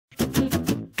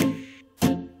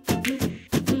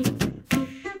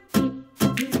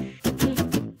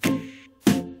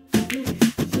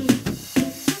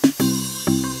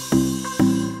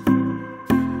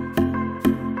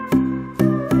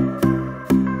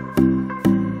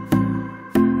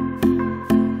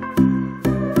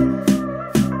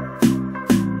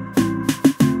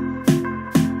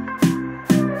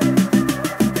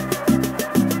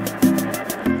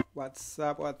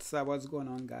what's going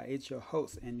on, guys? It's your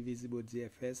host, Invisible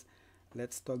DFS.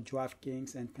 Let's talk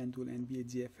DraftKings and Fanduel NBA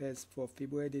DFS for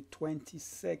February the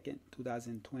 22nd,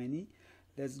 2020.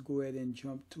 Let's go ahead and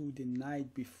jump to the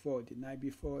night before. The night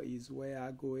before is where I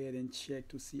go ahead and check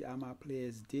to see how my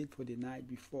players did for the night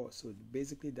before. So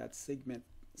basically that's segment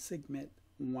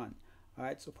one.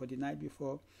 Alright, so for the night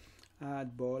before, I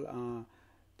had ball.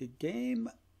 The game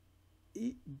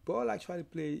Ball actually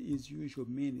played his usual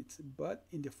minutes, but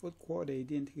in the fourth quarter he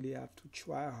didn't really have to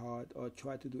try hard or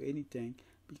try to do anything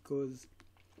because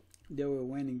they were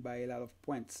winning by a lot of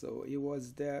points. So he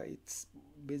was there. It's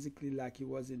basically like he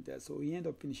wasn't there. So he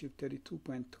ended up finishing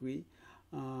 32.3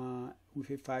 with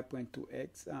a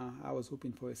 5.2x. I was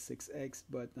hoping for a 6x,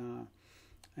 but no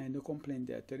complaint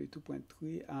there.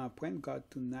 32.3. Point guard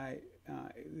tonight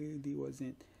it really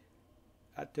wasn't.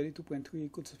 At 32.3, you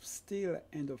could still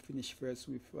end up finish first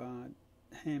with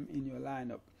him in your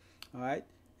lineup. Alright,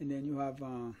 and then you have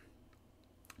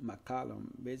McCollum.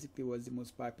 Basically was the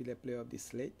most popular player of the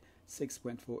slate,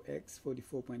 6.4x,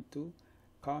 44.2.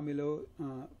 Carmelo,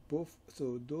 both.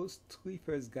 So those three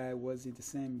first guys was in the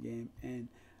same game, and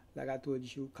like I told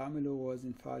you, Carmelo was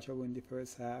in foul trouble in the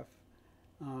first half,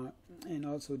 and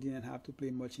also didn't have to play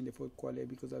much in the fourth quarter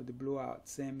because of the blowout.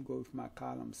 Same go with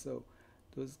McCollum. So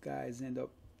those guys end up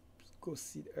go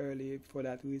sit early for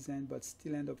that reason, but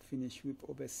still end up finish with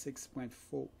over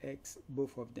 6.4x,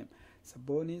 both of them.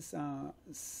 Sabonis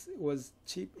was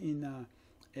cheap in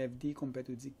FD compared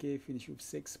to DK, finished with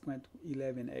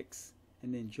 6.11x.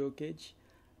 And then Jokic,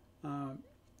 how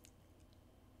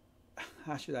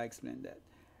should I explain that?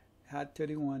 Had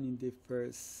 31 in the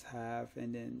first half,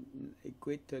 and then a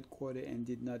great third quarter and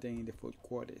did nothing in the fourth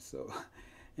quarter. So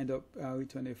end up with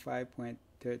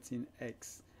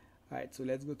 25.13x. Alright, so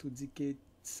let's go to DK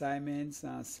Simons,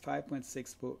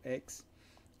 5.64x.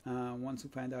 Once we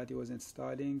find out he wasn't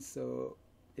starting, so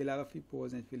a lot of people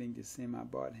wasn't feeling the same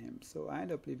about him. So I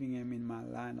ended up leaving him in my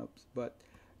lineups, but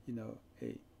you know,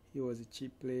 hey, he was a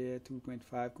cheap player,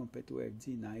 2.5 compared to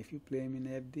FD. Now, if you play him in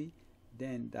FD,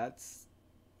 then that's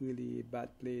really a bad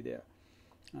play there.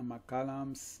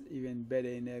 McCollum's even better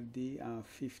in FD,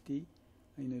 50.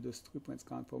 You know, those 3 points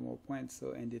count for more points,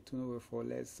 so and the turnover for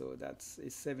less, so that's a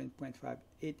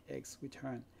 7.58x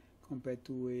return compared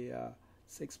to a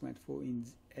 6.4 in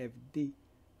FD.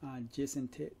 Jason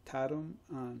Tatum,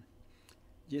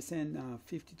 Jason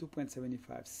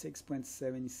 52.75,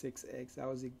 6.76x. That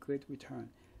was a great return.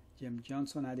 James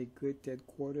Johnson had a great third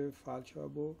quarter, foul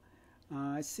trouble.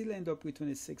 I still end up with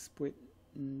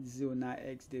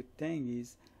 26.09x. The thing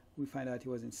is, we find out he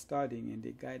wasn't starting, and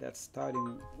the guy that's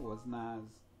starting was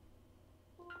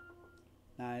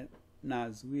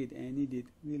Nas Reed, and he did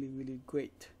really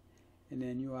great. And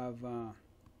then you have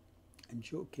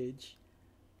Jokic,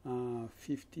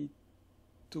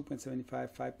 52.75,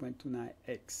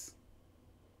 5.29x.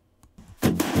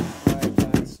 Alright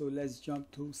guys, so let's jump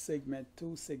to segment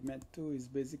 2. Segment 2 is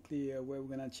basically where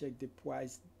we're gonna check the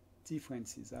price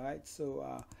differences. Alright,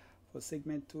 so for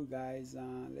segment 2, guys,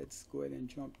 let's go ahead and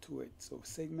jump to it. So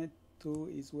segment 2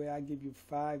 is where I give you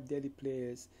 5 daily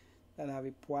players that have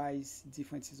a price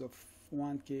differences of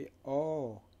 1k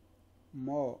or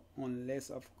more, unless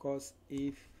of course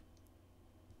if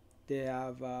they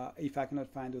have if I cannot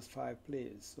find those 5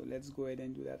 players. So let's go ahead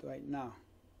and do that right now.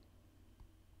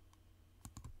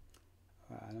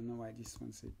 I don't know why this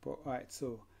one said. Alright,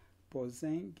 so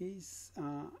Porzingis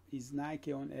is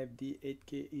 9k on FD,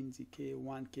 8k in DK,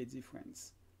 1k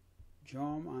difference.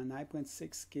 Drum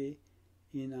 9.6k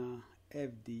in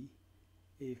FD,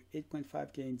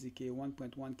 8.5k in DK,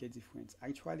 1.1k difference.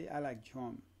 Actually, I like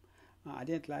Drum. I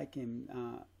didn't like him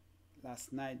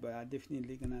last night, but I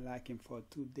definitely gonna like him for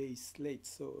 2 days slate.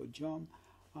 So Drum,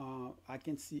 I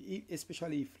can see,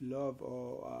 especially if Love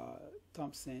or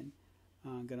Thompson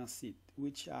gonna sit,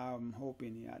 which I'm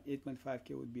hoping at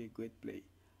 8.5k would be a great play.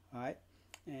 Alright,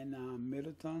 and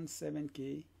Middleton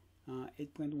 7k,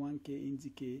 8.1k in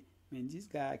DK. Man, this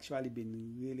guy actually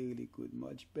been really good,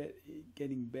 much better,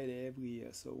 getting better every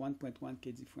year. So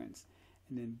 1.1k difference.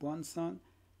 And then Bronson,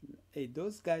 hey,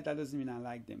 those guys, that doesn't mean I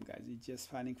like them, guys. It's just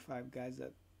finding 5 guys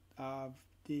that have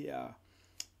the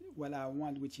what I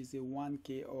want, which is a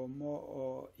 1k or more,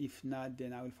 or if not,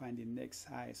 then I will find the next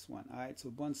highest one. Alright, so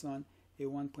Bronson, a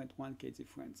 1.1k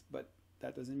difference, but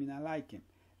that doesn't mean I like him.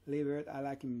 Levert, I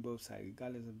like him both sides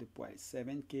regardless of the price.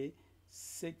 7k,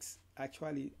 6,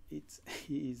 actually it's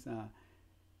he is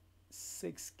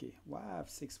 6k. Why I have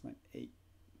 6.8?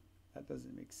 That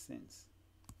doesn't make sense.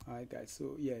 Alright guys,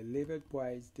 so yeah, Levert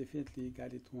price definitely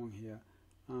got it wrong here.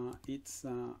 It's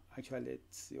actually,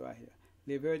 let's see right here,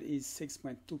 Levert is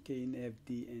 6.2K in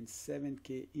FD and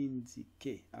 7K in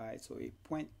DK. Alright, so a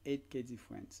 0.8K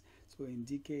difference. So in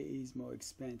DK is more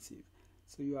expensive.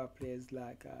 So you have players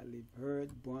like Levert,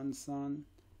 Bronson,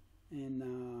 and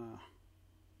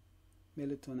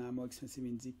Melatonin are more expensive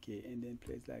in DK, and then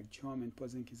players like Drum and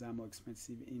Porzingis are more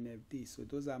expensive in FD. So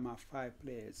those are my 5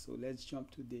 players. So let's jump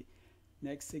to the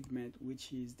next segment,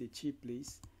 which is the cheap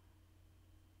list.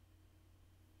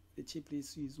 The cheap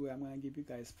list is where I'm going to give you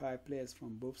guys 5 players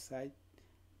from both sides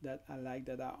that I like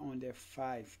that are under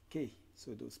 5K.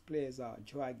 So those players are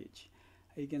Dragic.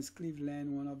 Against Cleveland,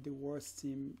 one of the worst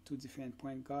team to defend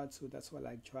point guard, so that's why I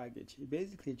like Dragic.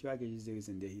 Basically, Dragic is the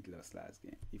reason they hit lost last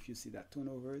game. If you see that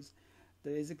turnovers,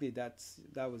 basically that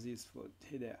was his fault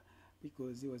there,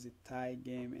 because it was a tie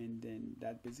game, and then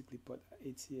that basically put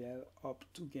ATL up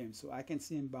 2 games. So I can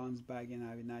see him bounce back and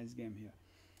have a nice game here.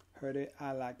 Herder,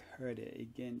 I like Herder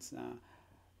against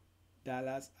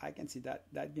Dallas. I can see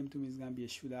that game to me is going to be a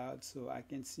shootout, so I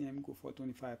can see him go for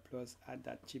 25 plus at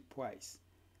that cheap price.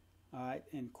 Alright,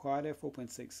 and Crowder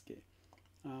 4.6K.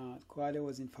 Crowder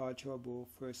was in foul trouble.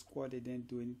 First quarter didn't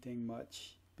do anything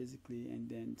much, basically, and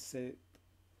then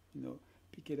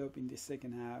pick it up in the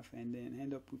second half, and then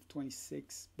end up with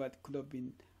 26, but could have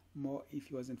been more if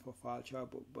he wasn't for foul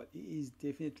trouble. But he is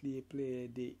definitely a player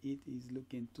the Heat is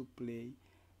looking to play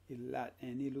a lot,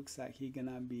 and it looks like he's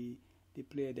gonna be the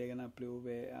player they're gonna play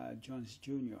over Jones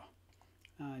Jr.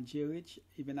 J-Rich,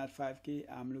 even at 5K,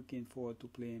 I'm looking forward to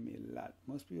play him a lot.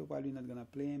 Most people probably not gonna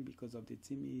play him because of the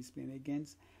team he's playing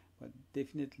against, but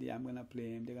definitely I'm gonna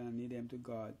play him. They're gonna need him to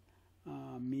guard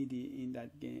Midi in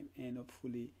that game, and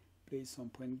hopefully play some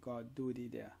point guard duty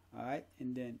there. Alright,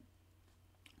 and then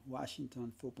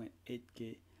Washington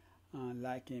 4.8K.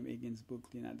 Like him against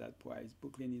Brooklyn at that price.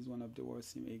 Brooklyn is one of the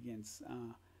worst team against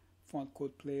front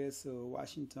court players. So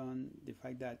Washington, the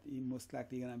fact that he most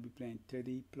likely gonna be playing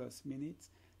 30 plus minutes,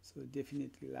 so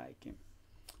definitely like him.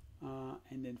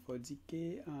 And then for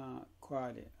DK,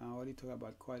 Crowder. I already talk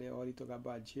about Crowder. I already talk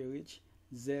about J-Rich.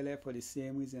 Zeller, for the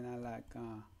same reason I like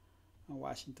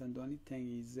Washington. The only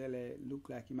thing is Zeller look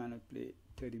like he might not play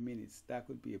 30 minutes. That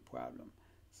could be a problem.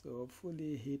 So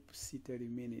hopefully he see 30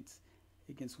 minutes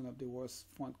against one of the worst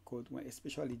front court,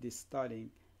 especially the starting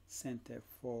center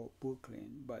for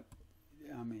Brooklyn. But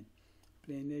I mean,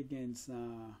 playing against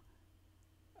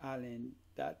Allen,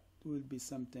 that would be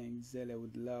something Zeller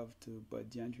would love to. But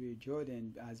DeAndre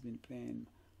Jordan has been playing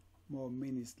more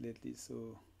minutes lately,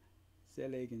 so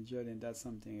Zeller against Jordan, that's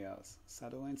something else.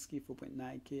 Sadowski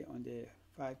 4.9K on the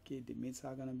 5K. The mids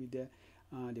are gonna be there.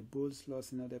 The Bulls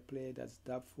lost another player that's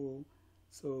doubtful.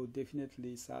 So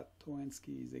definitely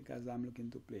Satoransky is a guy I'm looking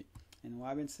to play. And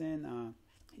Robinson,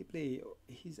 he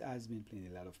has been playing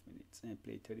a lot of minutes and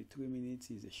played 33 minutes.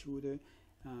 He's a shooter.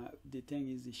 The thing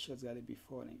is, the shots gotta be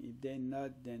falling. If they're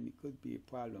not, then it could be a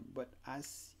problem. But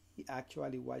as he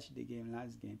actually watched the game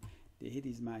last game, the Heat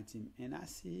is my team, and I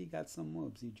see he got some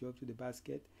moves. He drove to the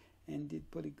basket and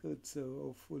did pretty good. So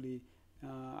hopefully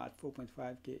at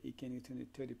 4.5K, he can return the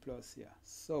 30 plus here.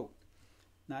 So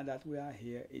now that we are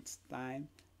here, it's time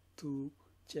to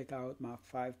check out my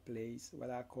 5 plays, what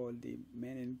I call the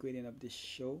main ingredient of the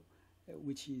show,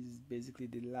 which is basically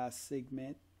the last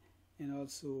segment. And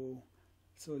also,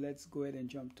 so let's go ahead and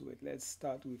jump to it. Let's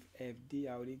start with FD.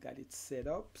 I already got it set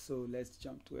up, so let's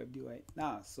jump to FD right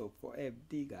now. So for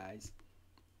FD, guys,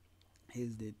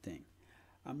 here's the thing.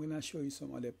 I'm gonna show you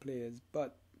some other players,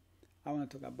 but I want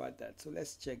to talk about that. So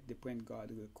let's check the point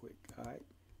guard real quick. All right.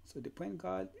 So the point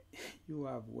guard, you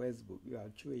have Westbrook, you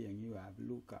have Trae Young, you have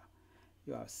Luka,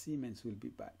 you have Siemens will be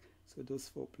back. So those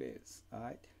 4 players, all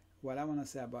right. What I want to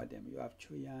say about them, you have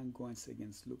Trae Young going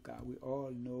against Luka. We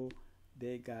all know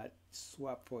they got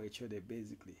swapped for each other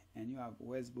basically. And you have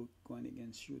Westbrook going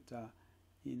against Utah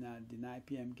in the 9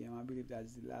 p.m. game. I believe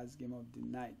that's the last game of the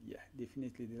night. Yeah,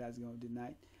 definitely the last game of the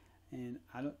night. And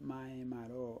I don't mind him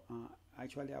at all.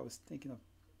 Actually, I was thinking of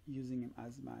using him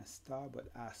as my star, but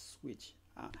I switched.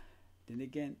 Then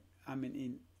again, I'm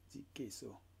in DK,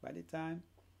 so by the time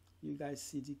you guys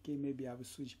see DK, maybe I will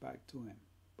switch back to him.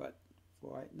 But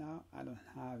for right now, I don't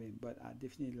have him, but I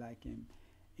definitely like him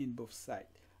in both sides.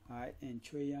 Alright, and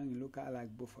Trae Young and Luka, I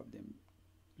like both of them.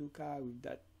 Luka with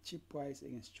that cheap price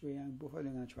against Trae Young, both of them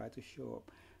are gonna try to show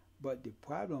up. But the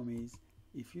problem is,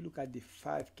 if you look at the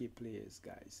 5K players,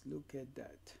 guys, look at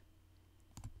that.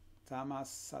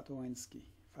 Thomas Satoransky,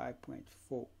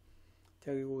 5.4.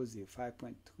 Terry Rozier,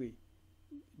 5.3.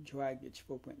 Dragic,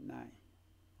 4.9.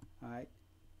 Alright,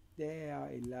 there are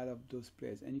a lot of those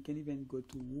players, and you can even go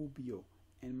to Rubio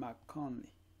and McConley.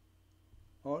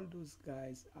 All those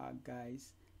guys are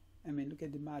guys I mean, look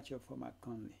at the matchup for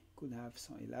McConley. Could have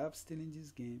a lot of steal in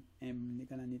this game, and they're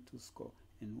gonna need to score.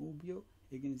 And Rubio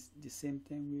against the same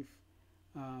thing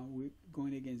with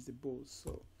going against the Bulls.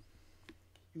 So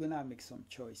you're gonna make some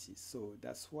choices. So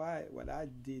that's why what I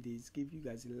did is give you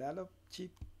guys a lot of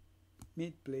cheap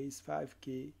mid plays,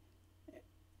 5K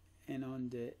and on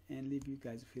there, and leave you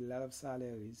guys with a lot of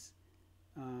salaries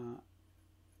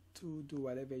to do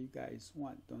whatever you guys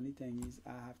want. The only thing is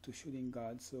I have to shooting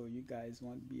guard, so you guys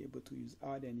won't be able to use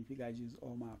Arden if you guys use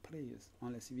all my players,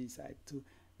 unless if you decide to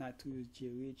not to use J.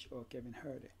 Rich or Kevin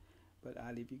Herter. But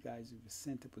I'll leave you guys with the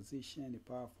center position, the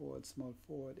power forward, small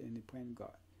forward, and the point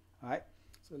guard. Alright,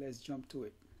 so let's jump to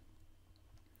it.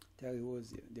 Terry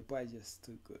Rozier, the boy just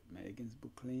too good, man, against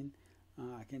Brooklyn.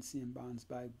 I can see him bounce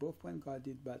back. Both point guard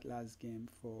did bad last game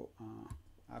for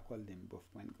I call them both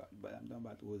point guard, but I'm talking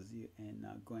about Rozier and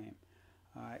Graham.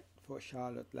 Alright, for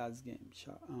Charlotte last game.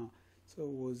 So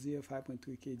Rozier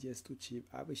 5.3K just too cheap.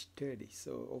 Average 30.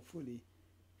 So hopefully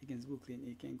against Brooklyn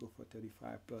he can go for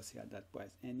 35 plus here at that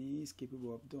price, and he is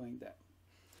capable of doing that.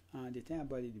 The thing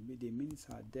about it, the minutes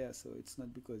are there, so it's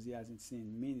not because he hasn't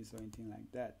seen minutes or anything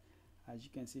like that. As you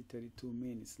can see, 32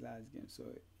 minutes last game. So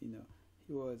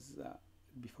he was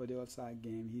before the All-Star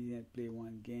game. He didn't play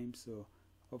one game, so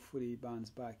hopefully he bounce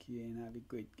back here and have a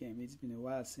great game. It's been a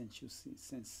while since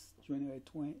January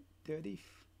 30th.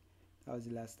 That was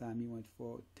the last time he went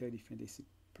for 30 fantasy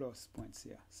plus points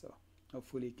here. So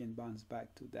hopefully he can bounce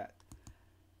back to that.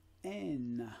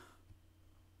 And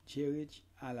Jerich,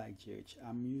 I like Jerich.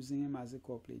 I'm using him as a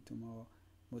core play tomorrow.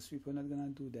 Most people are not gonna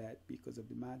do that because of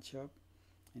the matchup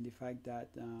and the fact that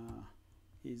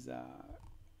his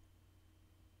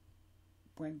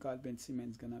point guard Ben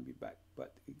Simmons gonna be back.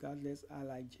 But regardless, I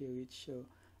like Jerich, so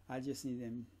I just need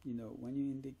them. When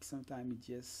you in the sometimes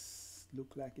it just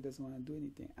look like he doesn't want to do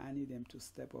anything. I need them to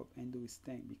step up and do his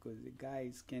thing because the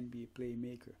guys can be a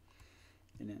playmaker.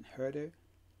 And then Herter,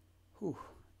 you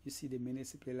see the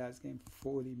minutes he played last game,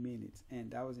 40 minutes,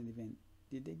 and that wasn't even.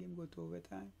 Did the game go to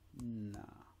overtime? Nah,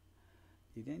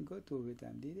 he didn't go to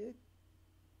overtime, did it?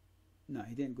 No,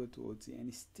 he didn't go to OT, and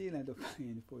he still ended up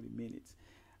playing 40 minutes.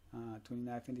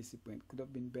 29 fantasy points. Could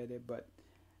have been better, but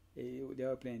they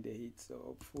were playing the Heat, so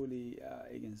hopefully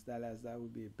against Dallas that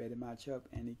would be a better matchup,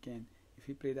 and he can, if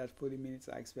he played that 40 minutes,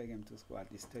 I expect him to score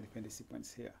at least 30 fantasy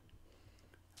points here.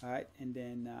 Alright, and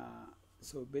then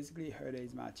so basically Herder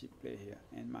is my cheap play here,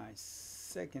 and my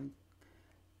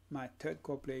third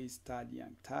core play is Tad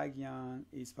Young. Tad Young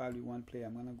is probably one player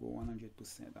I'm gonna go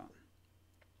 100% on,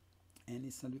 and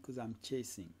it's not because I'm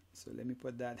chasing. So let me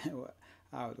put that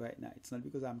out right now. It's not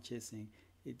because I'm chasing.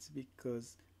 It's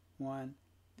because one,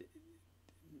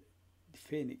 the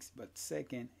Phoenix, but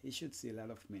second, he should see a lot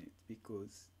of minutes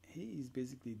because he is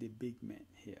basically the big man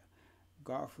here.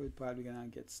 Garfield probably gonna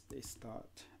get a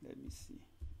start. Let me see.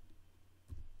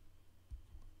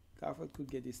 Garfield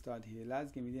could get a start here.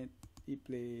 Last game he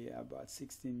played about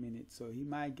 16 minutes, so he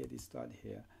might get a start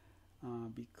here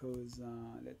because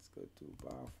let's go to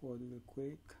Garfield real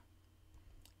quick.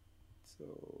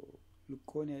 So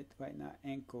Luconet right now,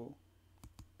 ankle,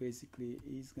 basically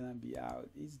he's gonna be out.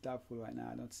 He's doubtful right now.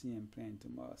 I don't see him playing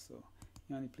tomorrow, so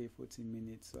he only played 14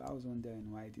 minutes. So I was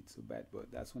wondering why he did so bad,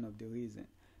 but that's one of the reasons.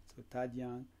 So Tad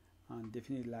Young,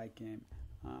 definitely like him.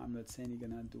 I'm not saying he's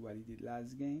gonna do what he did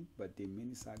last game, but the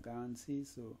minutes are guaranteed,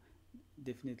 so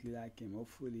definitely like him.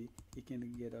 Hopefully he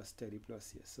can get us 30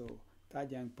 plus here. So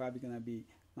Tad Young probably gonna be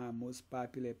my most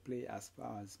popular play as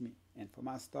far as me. And for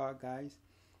my star guys,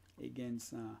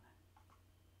 against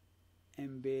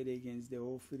Embiid, against the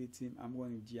whole Philly team, I'm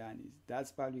going with Giannis.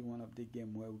 That's probably one of the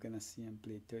games where we're gonna see him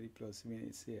play 30 plus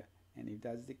minutes here. And if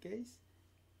that's the case,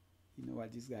 you know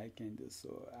what this guy can do.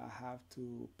 So I have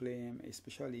to play him,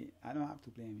 especially I don't have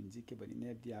to play him in DK, but in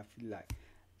FD I feel like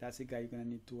that's a guy you're gonna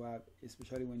need to have,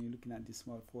 especially when you're looking at the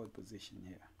small forward position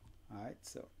here. Alright,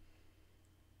 so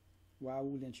why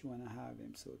wouldn't you wanna have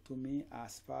him? So to me,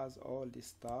 as far as all the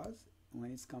stars,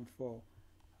 when it's come for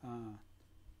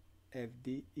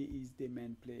FD, he is the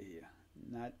main player here,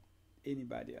 not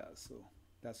anybody else. So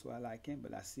that's why I like him,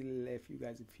 but I still left you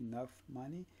guys with enough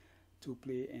money to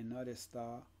play another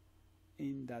star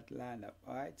in that lineup.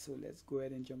 Alright, so let's go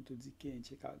ahead and jump to DK and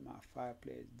check out my 5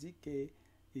 players. DK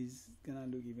is gonna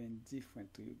look even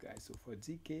different to you guys. So for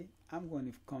DK, I'm going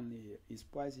with Conley here. His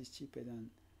price is cheaper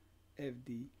than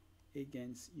FD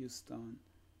against Houston.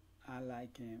 I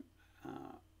like him.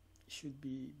 Should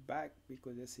be back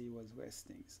because they say he was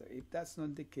resting. So if that's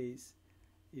not the case,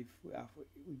 if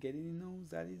we get any news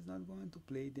that he's not going to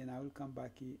play, then I will come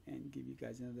back here and give you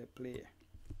guys another player.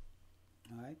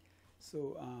 Alright,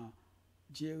 so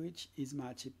J. Rich is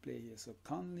my cheap player here. So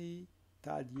Conley,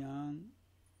 Tad Young,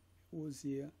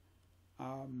 Ozier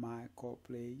are my core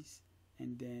plays,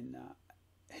 and then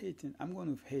Hayton. I'm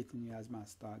going with Hayton as my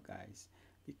star, guys,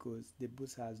 because the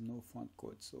boost has no front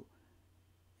court. So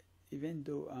even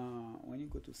though when you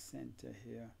go to center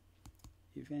here,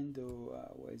 even though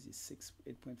what is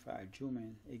it, 8.5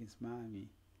 Juman against Miami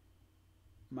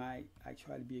might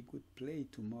actually be a good play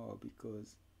tomorrow,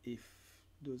 because if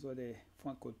those other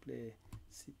front court players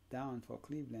sit down for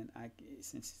Cleveland,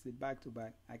 since it's a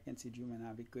back-to-back, I can see Juman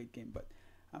have a great game. But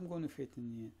I'm going to fit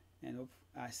in, and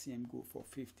I see him go for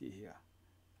 50 here.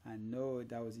 I know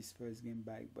that was his first game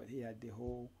back, but he had the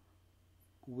whole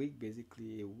week,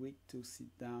 basically a week, to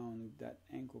sit down with that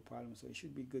ankle problem, so he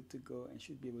should be good to go and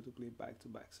should be able to play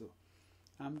back-to-back. So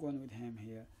I'm going with him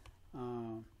here.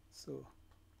 So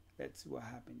let's see what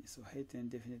happens. So Hayton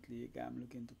definitely a guy I'm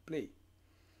looking to play.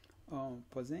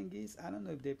 Porzingis, I don't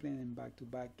know if they're playing him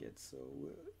back-to-back yet, so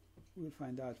we'll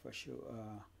find out for sure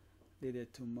later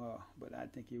tomorrow. But I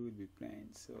think he will be playing.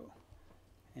 So,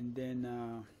 and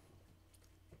then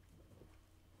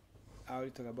I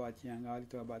already talk about Young, I already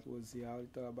talk about Wozie, I already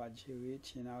talk about J.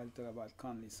 Rich, and I already talk about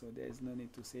Conley. So there's no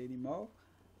need to say anymore.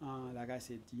 Like I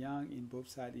said, Young in both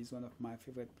sides is one of my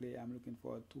favorite players. I'm looking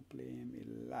forward to play him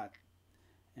a lot.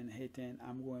 And Hayton,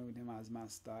 I'm going with him as my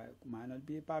star. Might not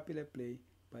be a popular play,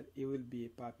 but it will be a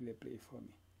popular play for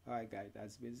me. Alright guys,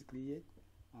 that's basically it.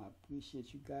 I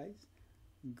appreciate you guys.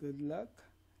 Good luck.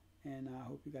 And I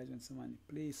hope you guys want some money.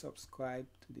 Please subscribe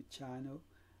to the channel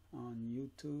on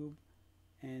YouTube.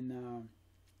 And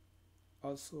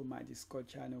also my Discord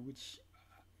channel, which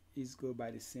is go by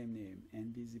the same name,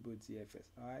 Invisible DFS.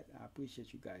 Alright, I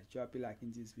appreciate you guys. Drop a like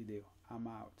in this video. I'm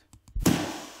out.